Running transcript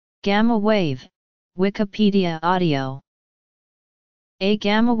Gamma wave, Wikipedia audio. A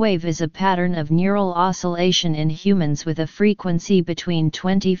gamma wave is a pattern of neural oscillation in humans with a frequency between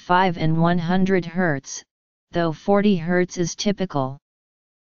 25 and 100 Hz, though 40 Hz is typical.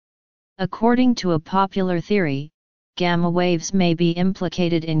 According to a popular theory, gamma waves may be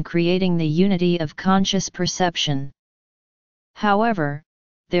implicated in creating the unity of conscious perception. However,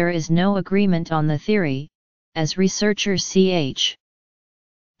 there is no agreement on the theory, as researcher C.H.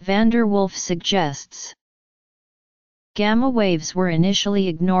 van der Wolf suggests. Gamma waves were initially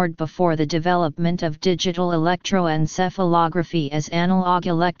ignored before the development of digital electroencephalography, as analog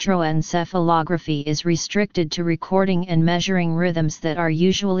electroencephalography is restricted to recording and measuring rhythms that are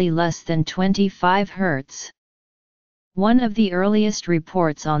usually less than 25 Hz. One of the earliest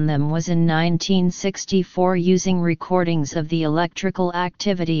reports on them was in 1964 using recordings of the electrical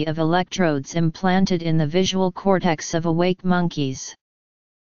activity of electrodes implanted in the visual cortex of awake monkeys.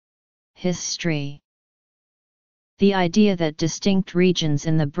 History. The idea that distinct regions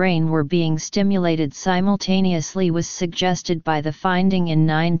in the brain were being stimulated simultaneously was suggested by the finding in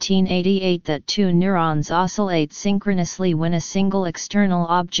 1988 that two neurons oscillate synchronously when a single external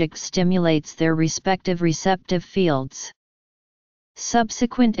object stimulates their respective receptive fields.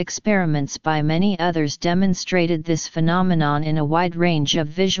 Subsequent experiments by many others demonstrated this phenomenon in a wide range of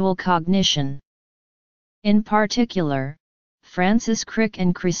visual cognition. In particular, Francis Crick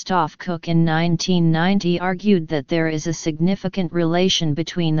and Christoph Koch in 1990 argued that there is a significant relation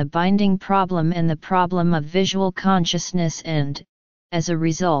between the binding problem and the problem of visual consciousness and, as a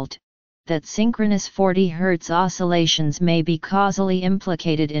result, that synchronous 40 Hz oscillations may be causally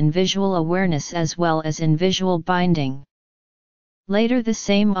implicated in visual awareness as well as in visual binding. Later, the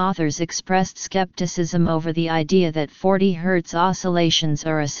same authors expressed skepticism over the idea that 40 Hz oscillations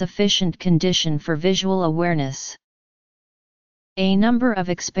are a sufficient condition for visual awareness. A number of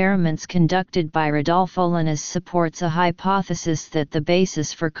experiments conducted by Rodolfo Llinás supports a hypothesis that the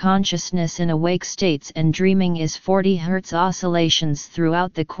basis for consciousness in awake states and dreaming is 40 Hz oscillations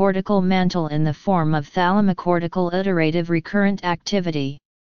throughout the cortical mantle in the form of thalamocortical iterative recurrent activity.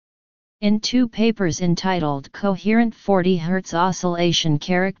 In two papers entitled Coherent 40 Hz Oscillation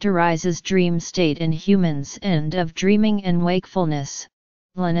Characterizes Dream State in Humans and of Dreaming and Wakefulness,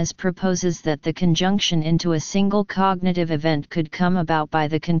 Llinás proposes that the conjunction into a single cognitive event could come about by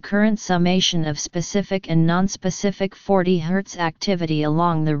the concurrent summation of specific and nonspecific 40 Hz activity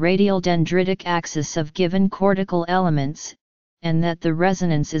along the radial dendritic axis of given cortical elements, and that the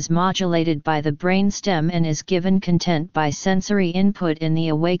resonance is modulated by the brainstem and is given content by sensory input in the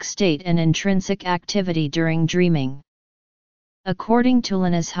awake state and intrinsic activity during dreaming. According to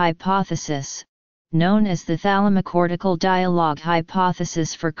Llinás' hypothesis, known as the thalamocortical dialogue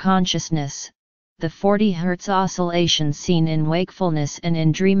hypothesis for consciousness, the 40 Hz oscillation seen in wakefulness and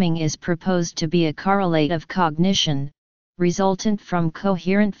in dreaming is proposed to be a correlate of cognition, resultant from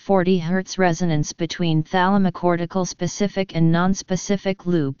coherent 40 Hz resonance between thalamocortical specific and nonspecific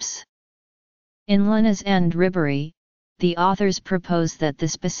loops. In Llinás and Ribéry, the authors propose that the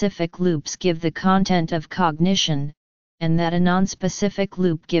specific loops give the content of cognition, and that a nonspecific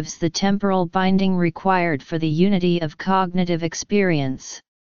loop gives the temporal binding required for the unity of cognitive experience.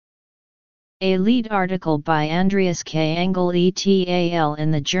 A lead article by Andreas K. Engel et al.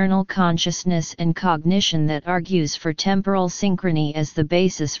 In the journal Consciousness and Cognition that argues for temporal synchrony as the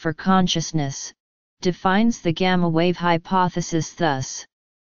basis for consciousness, defines the gamma wave hypothesis thus.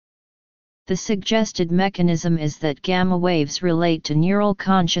 The suggested mechanism is that gamma waves relate to neural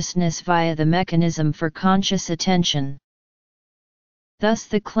consciousness via the mechanism for conscious attention. Thus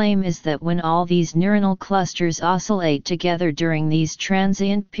the claim is that when all these neuronal clusters oscillate together during these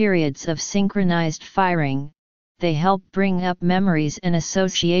transient periods of synchronized firing, they help bring up memories and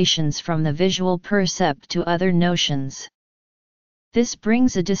associations from the visual percept to other notions. This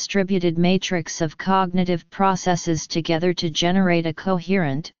brings a distributed matrix of cognitive processes together to generate a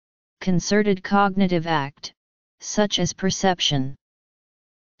coherent, concerted cognitive act, such as perception.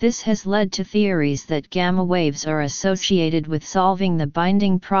 This has led to theories that gamma waves are associated with solving the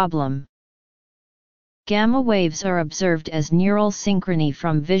binding problem. Gamma waves are observed as neural synchrony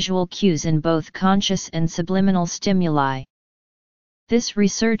from visual cues in both conscious and subliminal stimuli. This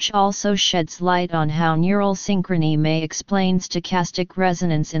research also sheds light on how neural synchrony may explain stochastic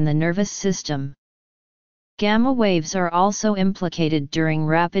resonance in the nervous system. Gamma waves are also implicated during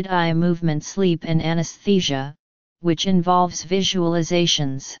rapid eye movement, sleep, and anesthesia, which involves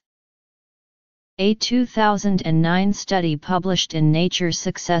visualizations. A 2009 study published in Nature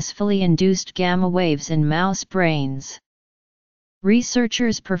successfully induced gamma waves in mouse brains.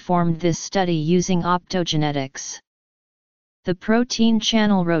 Researchers performed this study using optogenetics. The protein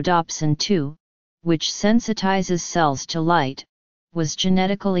channel rhodopsin 2, which sensitizes cells to light, was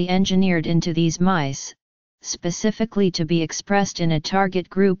genetically engineered into these mice, specifically to be expressed in a target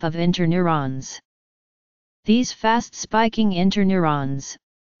group of interneurons. These fast-spiking interneurons,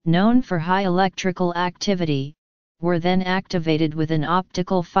 known for high electrical activity, were then activated with an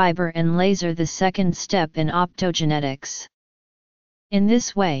optical fiber and laser, the second step in optogenetics. In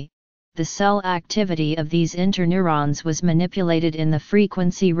this way, the cell activity of these interneurons was manipulated in the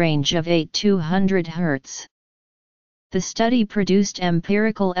frequency range of 8 to 100 Hz. The study produced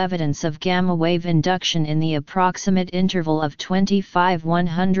empirical evidence of gamma wave induction in the approximate interval of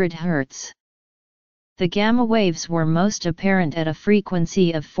 25–100 Hz. The gamma waves were most apparent at a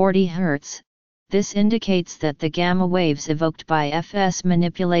frequency of 40 Hz. This indicates that the gamma waves evoked by FS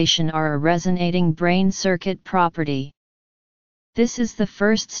manipulation are a resonating brain circuit property. This is the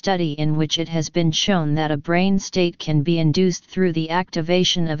first study in which it has been shown that a brain state can be induced through the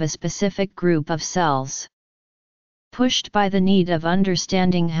activation of a specific group of cells. Pushed by the need of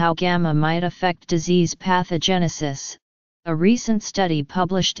understanding how gamma might affect disease pathogenesis, a recent study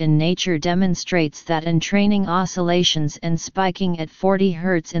published in Nature demonstrates that entraining oscillations and spiking at 40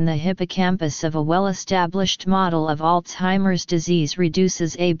 Hz in the hippocampus of a well-established model of Alzheimer's disease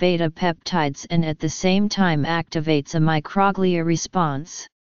reduces A-beta peptides and at the same time activates a microglia response.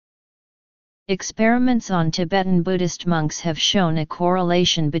 Experiments on Tibetan Buddhist monks have shown a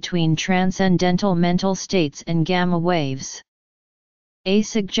correlation between transcendental mental states and gamma waves. A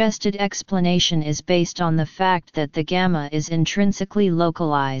suggested explanation is based on the fact that the gamma is intrinsically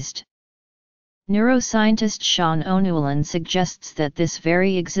localized. Neuroscientist Sean O'Neilan suggests that this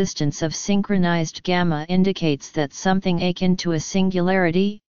very existence of synchronized gamma indicates that something akin to a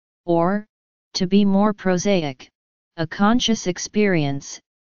singularity, or, to be more prosaic, a conscious experience,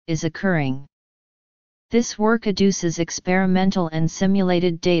 is occurring. This work adduces experimental and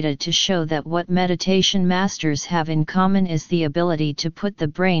simulated data to show that what meditation masters have in common is the ability to put the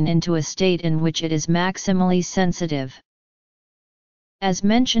brain into a state in which it is maximally sensitive. As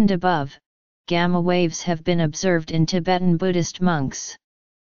mentioned above, gamma waves have been observed in Tibetan Buddhist monks.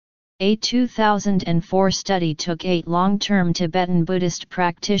 A 2004 study took 8 long-term Tibetan Buddhist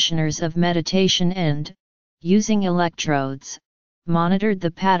practitioners of meditation and, using electrodes, monitored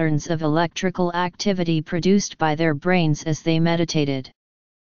the patterns of electrical activity produced by their brains as they meditated.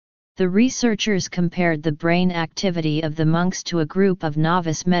 The researchers compared the brain activity of the monks to a group of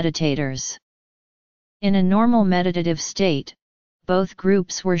novice meditators. In a normal meditative state, both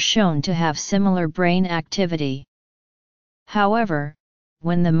groups were shown to have similar brain activity. However,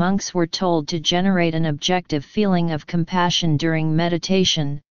 when the monks were told to generate an objective feeling of compassion during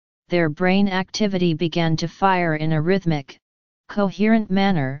meditation, their brain activity began to fire in a rhythmic, coherent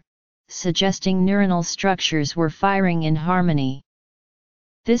manner, suggesting neuronal structures were firing in harmony.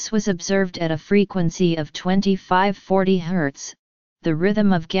 This was observed at a frequency of 25–40 Hz, the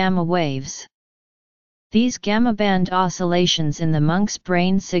rhythm of gamma waves. These gamma band oscillations in the monk's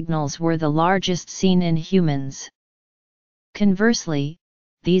brain signals were the largest seen in humans. Conversely,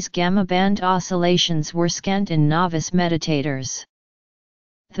 these gamma band oscillations were scant in novice meditators.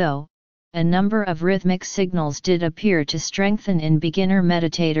 Though, a number of rhythmic signals did appear to strengthen in beginner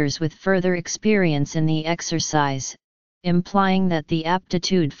meditators with further experience in the exercise, implying that the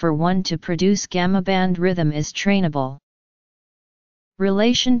aptitude for one to produce gamma band rhythm is trainable.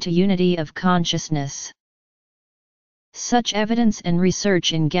 Relation to unity of consciousness. Such evidence and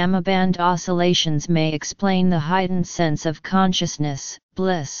research in gamma band oscillations may explain the heightened sense of consciousness,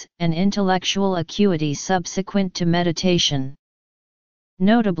 bliss, and intellectual acuity subsequent to meditation.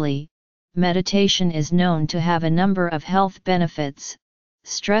 Notably, meditation is known to have a number of health benefits: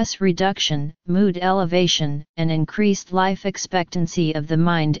 stress reduction, mood elevation, and increased life expectancy of the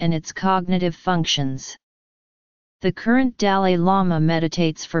mind and its cognitive functions. The current Dalai Lama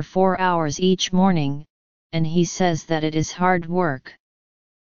meditates for 4 hours each morning, and he says that it is hard work.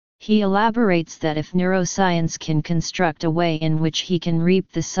 He elaborates that if neuroscience can construct a way in which he can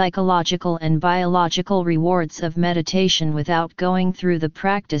reap the psychological and biological rewards of meditation without going through the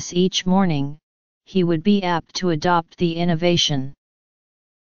practice each morning, he would be apt to adopt the innovation.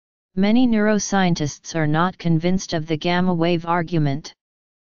 Many neuroscientists are not convinced of the gamma wave argument.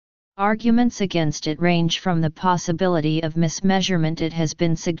 Arguments against it range from the possibility of mismeasurement. It has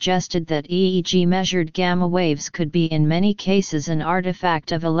been suggested that EEG measured gamma waves could be in many cases an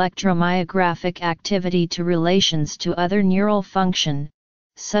artifact of electromyographic activity to relations to other neural function,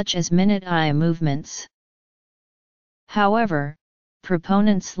 such as minute eye movements. However,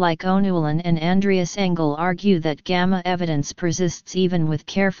 proponents like O'Neilan and Andreas Engel argue that gamma evidence persists even with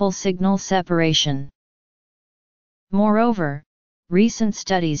careful signal separation. Moreover, recent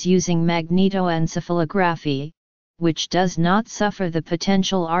studies using magnetoencephalography, which does not suffer the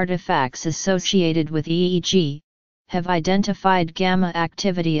potential artifacts associated with EEG, have identified gamma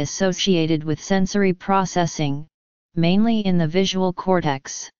activity associated with sensory processing, mainly in the visual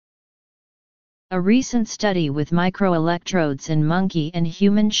cortex. A recent study with microelectrodes in monkey and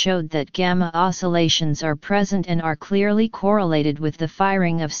human showed that gamma oscillations are present and are clearly correlated with the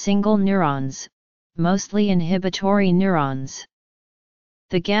firing of single neurons, mostly inhibitory neurons.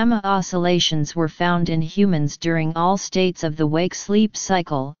 The gamma oscillations were found in humans during all states of the wake-sleep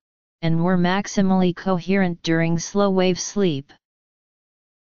cycle, and were maximally coherent during slow-wave sleep.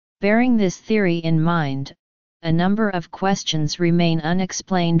 Bearing this theory in mind, a number of questions remain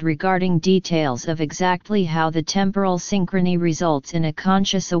unexplained regarding details of exactly how the temporal synchrony results in a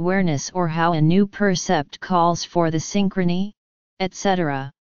conscious awareness or how a new percept calls for the synchrony,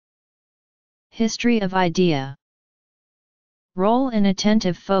 etc. History of idea. Role in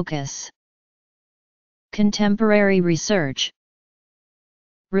attentive focus. Contemporary research.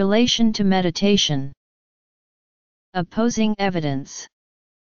 Relation to meditation. Opposing evidence.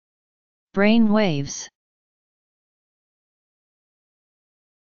 Brain waves.